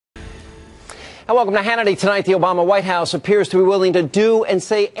And welcome to Hannity. Tonight, the Obama White House appears to be willing to do and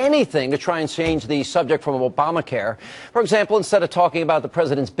say anything to try and change the subject from Obamacare. For example, instead of talking about the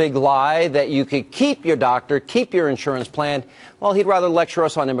president's big lie that you could keep your doctor, keep your insurance plan, well, he'd rather lecture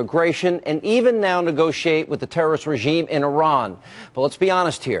us on immigration and even now negotiate with the terrorist regime in Iran. But let's be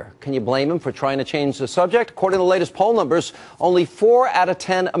honest here. Can you blame him for trying to change the subject? According to the latest poll numbers, only 4 out of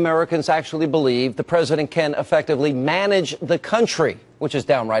 10 Americans actually believe the president can effectively manage the country, which is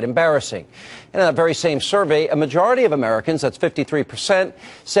downright embarrassing. In that very same survey, a majority of Americans, that's 53%,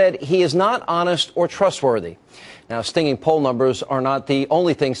 said he is not honest or trustworthy. Now, stinging poll numbers are not the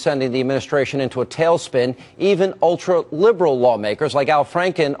only thing sending the administration into a tailspin. Even ultra-liberal lawmakers like Al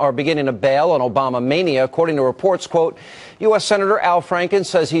Franken are beginning to bail on Obama mania. According to reports, quote, U.S. Senator Al Franken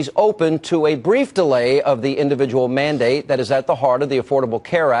says he's open to a brief delay of the individual mandate that is at the heart of the Affordable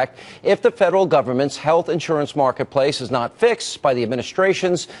Care Act if the federal government's health insurance marketplace is not fixed by the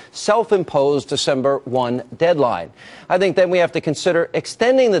administration's self-imposed December 1 deadline. I think then we have to consider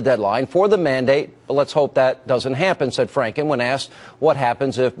extending the deadline for the mandate, but let's hope that doesn't happen, said Franken when asked what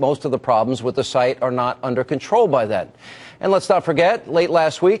happens if most of the problems with the site are not under control by then. And let's not forget, late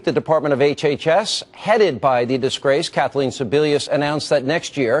last week, the Department of HHS, headed by the disgraced Kathleen Sebelius, announced that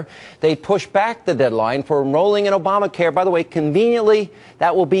next year they'd push back the deadline for enrolling in Obamacare. By the way, conveniently,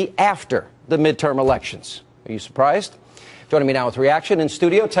 that will be after the midterm elections. Are you surprised? Joining me now with reaction in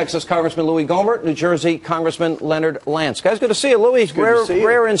studio, Texas Congressman Louis Gohmert, New Jersey Congressman Leonard Lance. Guys, good to see you. Louis,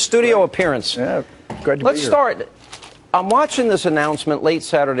 rare in-studio appearance. Yeah, great to be here. Let's start. I'm watching this announcement late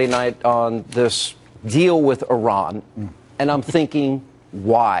Saturday night on this deal with Iran, and I'm thinking,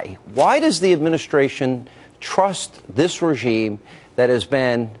 why? Why does the administration trust this regime that has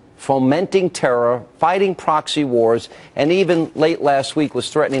been fomenting terror, fighting proxy wars, and even late last week was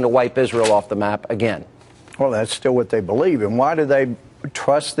threatening to wipe Israel off the map again? Well, that's still what they believe. And why do they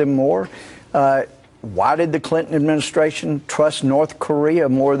trust them more? Why did the Clinton administration trust North Korea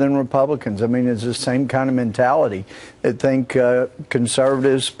more than Republicans? I mean, it's the same kind of mentality. They think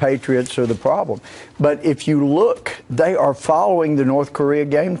conservatives, patriots are the problem. But if you look, they are following the North Korea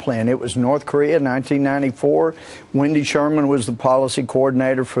game plan. It was North Korea in 1994. Wendy Sherman was the policy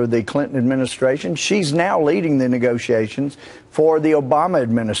coordinator for the Clinton administration. She's now leading the negotiations for the Obama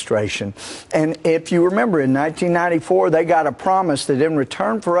administration. And if you remember, in 1994, they got a promise that in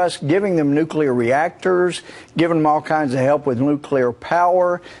return for us giving them nuclear reactors, giving them all kinds of help with nuclear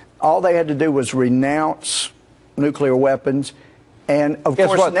power, all they had to do was renounce nuclear weapons. And of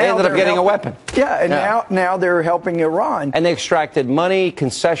course, what? They ended up getting a weapon. Yeah, and now they're helping Iran. And they extracted money,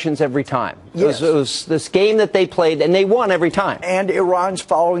 concessions every time. Yes. It was this game that they played, and they won every time. And Iran's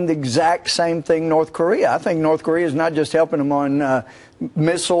following the exact same thing North Korea. I think North Korea is not just helping them on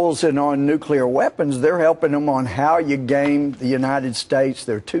missiles and on nuclear weapons. They're helping them on how you game the United States.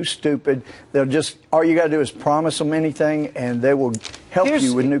 They're too stupid. They'll just, all you got to do is promise them anything, and they will help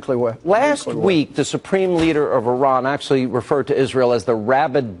you with nuclear weapons. Last week, the supreme leader of Iran actually referred to Israel as the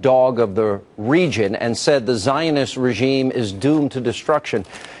rabid dog of the region and said the Zionist regime is doomed to destruction.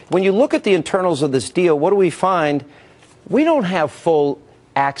 When you look at the internals of this deal, what do we find? We don't have full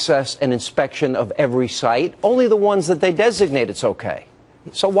access and inspection of every site, only the ones that they designate it's okay.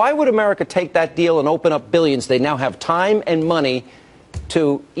 So why would America take that deal and open up billions? They now have time and money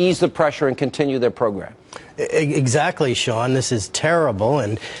to ease the pressure and continue their program. Exactly, Sean. This is terrible,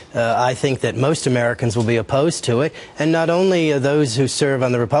 and I think that most Americans will be opposed to it, and not only those who serve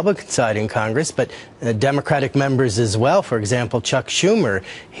on the Republican side in Congress, but Democratic members as well. For example, Chuck Schumer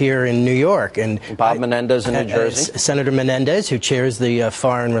here in New York, and Bob Menendez in New Jersey. Senator Menendez, who chairs the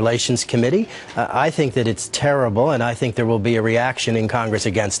Foreign Relations Committee. I think that it's terrible, and I think there will be a reaction in Congress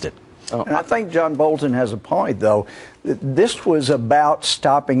against it. And I think John Bolton has a point, though. This was about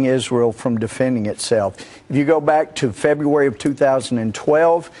stopping Israel from defending itself. If you go back to February of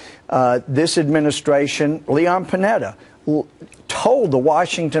 2012, this administration, Leon Panetta, told the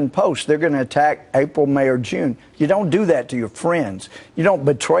Washington Post they're going to attack April, May, or June. You don't do that to your friends. You don't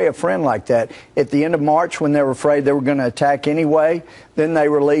betray a friend like that. At the end of March, when they were afraid they were going to attack anyway, then they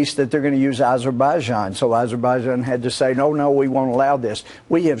released that they're going to use Azerbaijan. So Azerbaijan had to say, no, we won't allow this.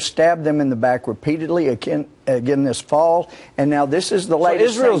 We have stabbed them in the back repeatedly again this fall, and now this is the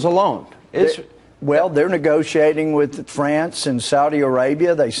latest. So Israel's alone. Well, they're negotiating with France and Saudi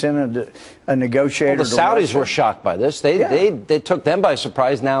Arabia. They sent a negotiator. Well, the Saudis were shocked by this. They took them by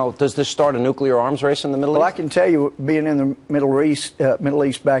surprise. Now, does this start a nuclear arms race in the Middle East? Well, I can tell you, being in the Middle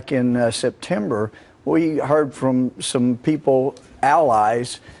East back in September, we heard from some people,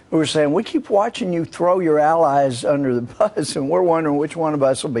 allies, who were saying, we keep watching you throw your allies under the bus, and we're wondering which one of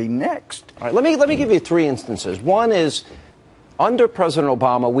us will be next. All right, let me give you 3 instances. One is Under President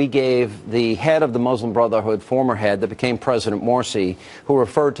Obama, we gave the head of the Muslim Brotherhood, former head that became President Morsi, who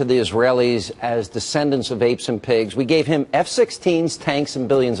referred to the Israelis as descendants of apes and pigs, we gave him F-16s, tanks, and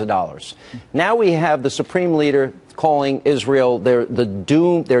billions of dollars. Now we have the supreme leader calling Israel they're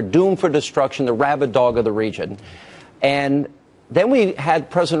doomed for destruction, the rabid dog of the region. And then we had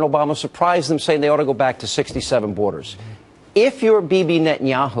President Obama surprise them, saying they ought to go back to 67 borders. If you're Bibi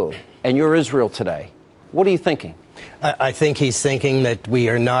Netanyahu and you're Israel today, what are you thinking? I think he's thinking that we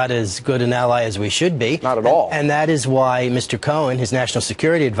are not as good an ally as we should be. Not at all. And that is why Mr. Cohen, his national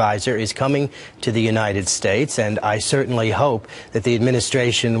security advisor, is coming to the United States. And I certainly hope that the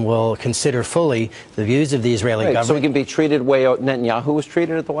administration will consider fully the views of the Israeli government. So he can be treated the way Netanyahu was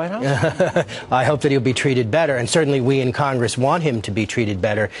treated at the White House? I hope that he'll be treated better. And certainly we in Congress want him to be treated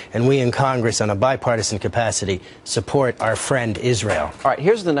better. And we in Congress, on a bipartisan capacity, support our friend Israel. All right,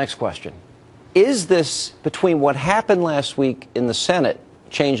 here's the next question. Is this, between what happened last week in the Senate,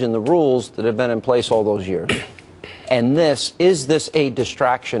 changing the rules that have been in place all those years, and this, is this a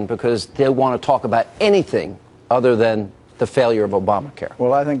distraction because they want to talk about anything other than the failure of Obamacare?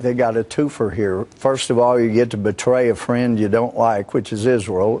 Well, I think they got a twofer here. First of all, you get to betray a friend you don't like, which is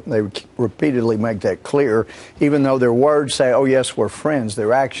Israel. They repeatedly make that clear. Even though their words say, oh, yes, we're friends,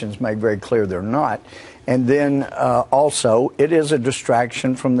 their actions make very clear they're not. And then also, it is a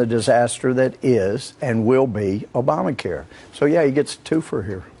distraction from the disaster that is and will be Obamacare. So, yeah, he gets a twofer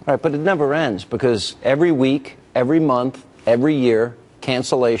here. All right, but it never ends because every week, every month, every year,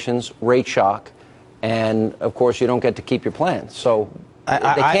 cancellations, rate shock, and, of course, you don't get to keep your plans. So they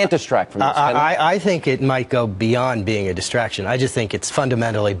can't distract from this. I think it might go beyond being a distraction. I just think it's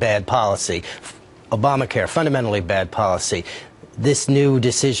fundamentally bad policy. Obamacare, fundamentally bad policy. This new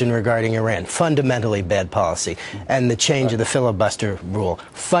decision regarding Iran, fundamentally bad policy. And the change of the filibuster rule,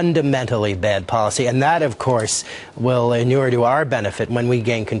 fundamentally bad policy. And that, of course, will inure to our benefit when we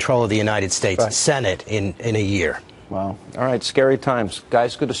gain control of the United States Senate in a year. Wow. All right, scary times.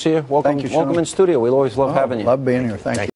 Guys, good to see you. Welcome, Thank you, welcome in studio. We'll always love having you. Love being here. Thank you.